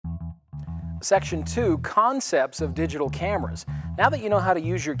Section 2, Concepts of Digital Cameras. Now that you know how to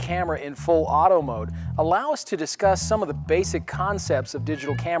use your camera in full auto mode, allow us to discuss some of the basic concepts of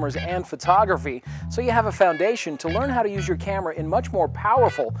digital cameras and photography so you have a foundation to learn how to use your camera in much more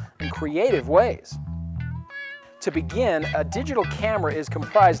powerful and creative ways. To begin, a digital camera is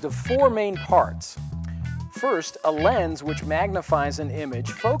comprised of four main parts. First, a lens which magnifies an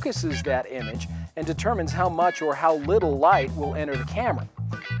image, focuses that image, and determines how much or how little light will enter the camera.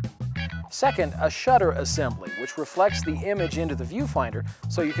 Second, a shutter assembly, which reflects the image into the viewfinder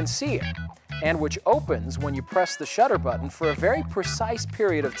so you can see it, and which opens when you press the shutter button for a very precise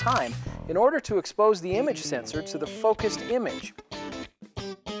period of time in order to expose the image sensor to the focused image.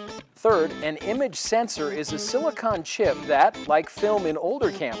 Third, an image sensor is a silicon chip that, like film in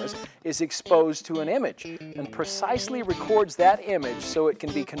older cameras, is exposed to an image and precisely records that image so it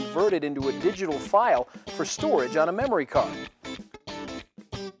can be converted into a digital file for storage on a memory card.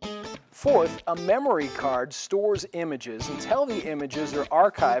 Fourth, a memory card stores images until the images are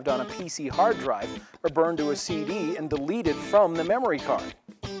archived on a PC hard drive or burned to a CD and deleted from the memory card.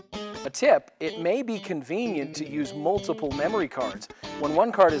 A tip, it may be convenient to use multiple memory cards. When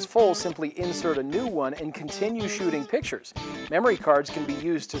one card is full, simply insert a new one and continue shooting pictures. Memory cards can be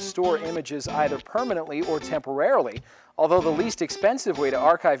used to store images either permanently or temporarily, although the least expensive way to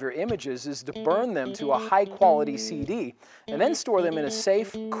archive your images is to burn them to a high-quality CD and then store them in a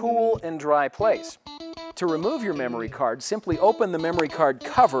safe, cool, and dry place. To remove your memory card, simply open the memory card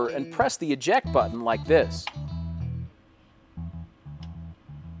cover and press the eject button like this.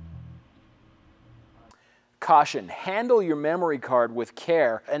 Caution, handle your memory card with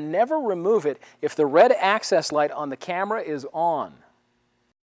care and never remove it if the red access light on the camera is on.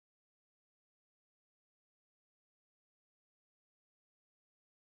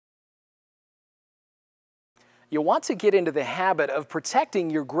 You'll want to get into the habit of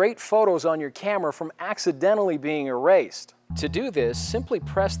protecting your great photos on your camera from accidentally being erased. To do this, simply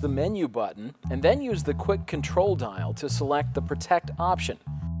press the menu button and then use the quick control dial to select the Protect option.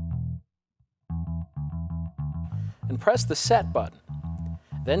 And press the Set button.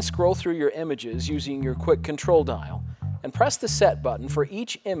 Then scroll through your images using your quick control dial and press the Set button for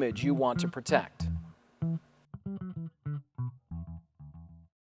each image you want to protect.